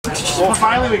Well,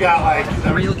 finally we got like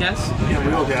a real guess. Yeah,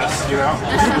 real guess. You know.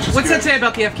 What's that say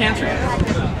about the F cancer?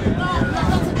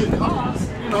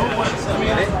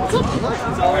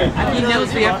 He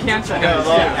knows the F cancer guys.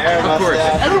 Yeah, of course.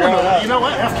 Everyone knows. You know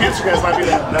what? F cancer guys might be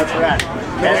that. That's right.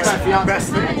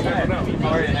 Best thing.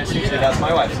 That's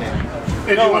my wife's name.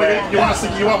 Hey,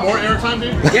 you want more airtime,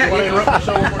 dude? Yeah. You want to interrupt the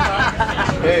show one more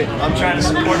time? Hey, I'm trying to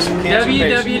support some cancer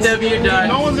patients. www.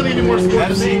 No one's gonna give you more support.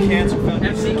 FC Cancer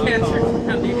Foundation. FC Cancer.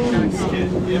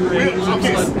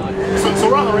 Okay, so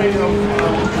we're on the radio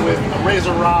with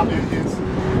Razor Rob and his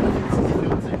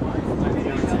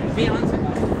Fiance.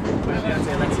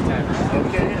 Lexi Tyler.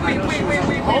 Okay.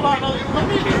 Wait. Hold on, let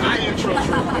me do the intro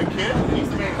real quick, kid. He's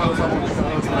the main host. I want to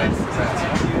tonight.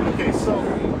 Okay, so.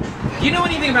 Do you know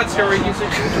anything about steroid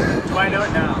usage? Do I know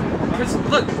it now? Because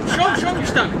look, show him your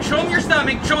stomach. Show him your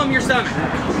stomach. Show him your stomach.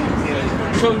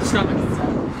 Show him the stomach.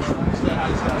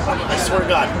 I swear to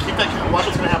God, keep that. Watch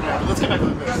what's gonna happen after. Let's get back to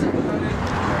this.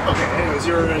 Okay. Anyways,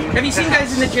 you're in. Have you seen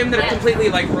guys in the gym that are completely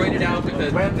like roided out with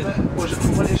the?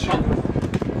 What is she?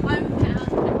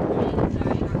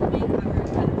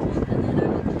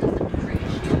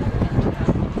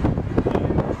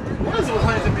 What is it with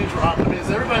Huntington Beach, Rob? I mean, is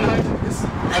everybody in Huntington?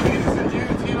 I mean, is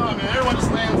it you know? I mean, everyone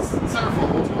just lands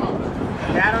centerfold. What's going on?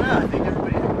 Yeah, I don't know. I think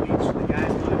everybody at the beach, the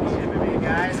guys want to be MMA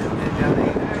guys, and they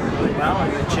really well,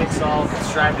 and the chicks all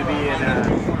strive to be in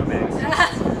MMA.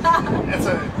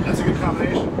 That's a good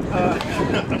combination. I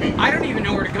mean, I don't even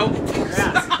know where to go with this.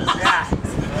 Yeah.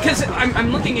 Because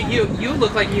I'm looking at you. You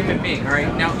look like a human being, all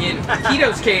right? Now, in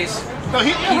Tito's case... no,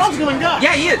 Rob's going guy.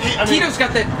 Yeah, he is. Tito's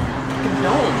got that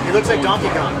dome. He looks like Donkey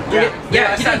Kong.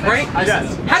 Yeah, he does, right? He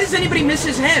does. How does anybody miss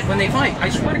his head when they fight? I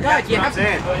swear to God, you have to...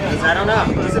 I don't know.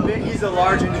 He's a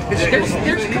large individual.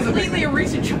 There's completely a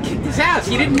reason you kicked his ass.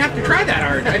 He didn't have to try that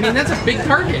hard. I mean, that's a big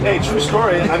target. Hey, true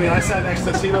story. I mean, I sat next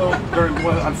to Tito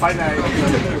on Fight Night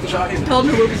with Chuck. Told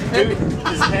him to move his head. Dude,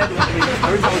 his head, I mean,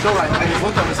 every time we go right, I just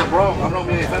looked at him and said, bro, I don't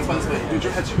mean any offense by this, but dude,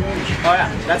 your head's huge. Oh yeah,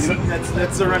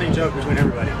 that's the running joke between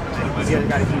everybody. He's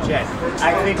got a huge head.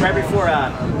 I think right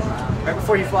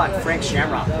before he fought Frank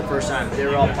Shamrock the first time, they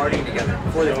were all partying together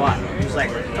before they fought. It was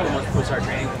like a couple months before we started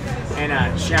training. And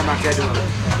Shamrock said to him,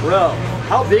 bro,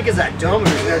 how big is that dome?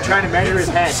 They're trying to measure his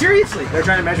head. Seriously? They're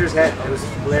trying to measure his head. It was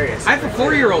hilarious. I have a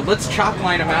 4-year-old. Let's chalk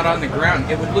line him out on the ground.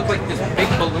 It would look like this big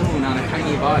balloon on a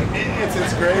tiny body. It's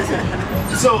crazy.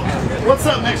 So, what's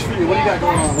up next for you? What do you got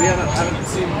going on? We haven't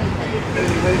seen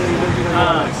anything lately.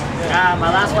 My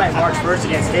last fight, March 1st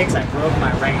against Hicks, I broke my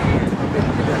right hand.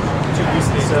 2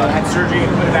 pieces. So I had surgery,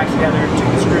 put it back together, took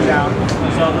the screws out.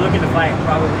 So I'm looking to fight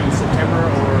probably September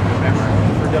or November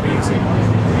for WC.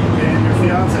 And your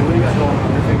fiance, what do you got going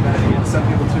on? You think that you get some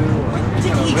people too?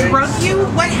 Did he drug you?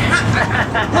 What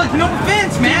happened? Look, no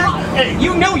offense, man. Hey.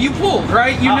 You know you pulled,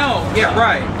 right? You know. Yeah,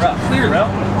 right. Clearly.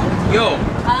 Yo.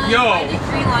 I did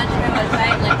relaunch my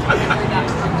website,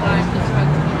 lexi.com. So I'm just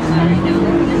focusing on that right now.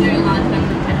 And they're launching up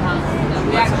the Penthouse. So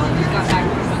we actually just got back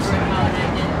from Boca Raton and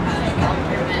I did golf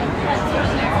tournament.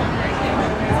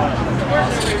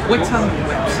 What's on the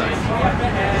website?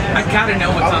 I gotta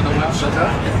know what's on the website.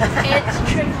 It's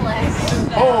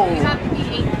XXX. So you have to be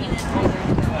 18 and older.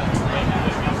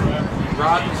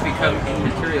 Rob has become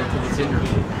immaterial to this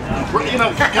interview. You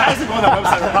know, guys that go on that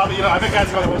website are probably, I bet guys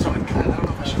that go on that website are like, God, I don't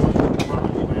know if I should go on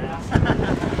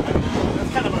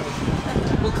That's kind of a...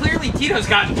 Well, clearly Tito's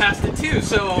gotten past it too,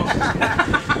 so...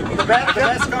 The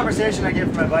best conversation I get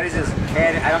from my buddies is,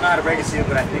 hey, I don't know how to break a seal,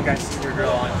 but I think I've seen your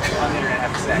girl on the internet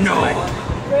having sex. No. Like,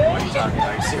 what are you talking about?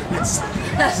 Are you serious?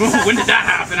 When did that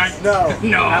happen?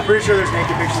 No. I'm pretty sure there's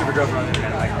naked pictures of her girlfriend on the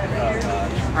internet. Like,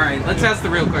 Alright, let's ask the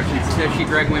real question. Does she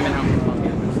drag women home?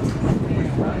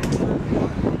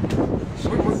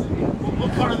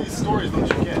 What part of these stories don't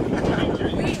you get?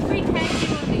 We tag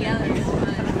people together.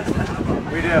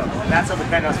 we do. That's how the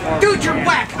Penthouse forms. Dude, you're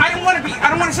whack! I don't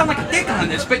want to sound like a dick on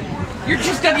this, but you're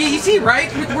just WEC,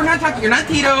 right? We're not talking, you're not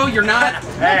Tito, you're not...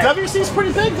 Hey. WC's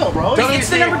pretty big though, bro. It's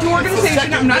the #2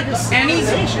 organization. I'm not any...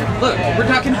 Look, we're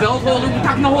talking belt holder, we're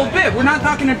talking the whole bit. We're not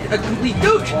talking a complete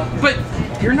douche. But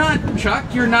you're not Chuck,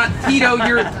 you're not Tito,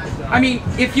 you're... I mean,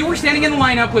 if you were standing in the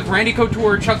lineup with Randy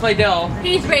Couture, Chuck Liddell...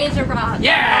 He's Razor Rob.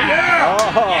 Yeah!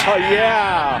 Oh,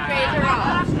 yeah! Razor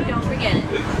Rob. Don't forget it.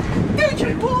 Dude,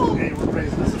 you're cool! Hey, we're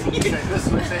crazy. This is what we say. This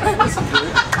is what we say. Listen,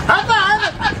 dude. High five!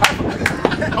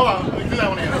 Hold on, let me do that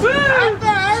one again.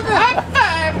 High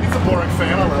five! He's a boring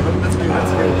fan. I love him. That's good.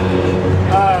 That's good.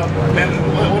 And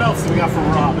what else do we got from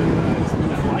Rob?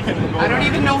 I I don't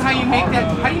even know how you make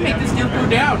that. How do you make this deal go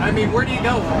down? I mean, where do you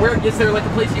go? Where is there like a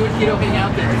place you and Keto hang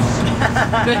out there?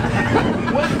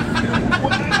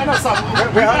 I know some.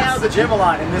 We hung out at the gym a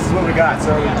lot, and this is what we got.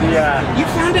 So you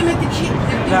found him at the gym.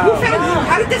 No. Who found him?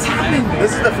 How did this happen?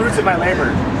 this is the fruits of my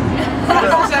labor.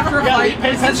 Was this after a fight?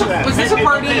 Was this a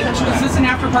party? Was this an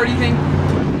after party thing?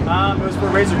 It was for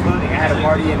Razor Clothing. I had a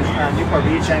party in Newport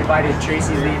Beach. I invited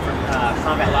Tracy Lee from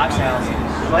Combat Lifestyles.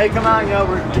 So, hey, come on,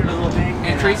 we're doing a little thing.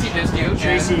 And Tracy dissed you.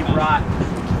 Tracy brought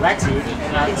Lexi,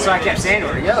 and so I kept saying to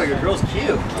her, yo, your girl's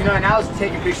cute. And I was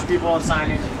taking pictures of people and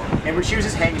signing. And when she was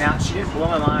just hanging out, she didn't blow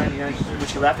my mind. When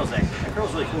she left, I was like, that girl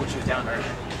was really cool when she was down there.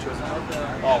 She was like,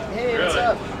 oh, hey, what's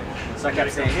up? So I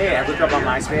kept saying, hey, I looked her up on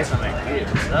MySpace, and I'm like, hey,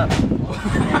 what's up?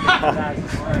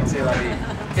 And say love you.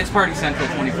 It's Party Central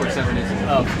 24/7, isn't it?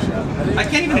 Oh, for sure. I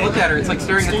can't even look at her. It's like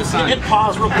staring at the sun. Hit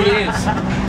pause real quick. It is.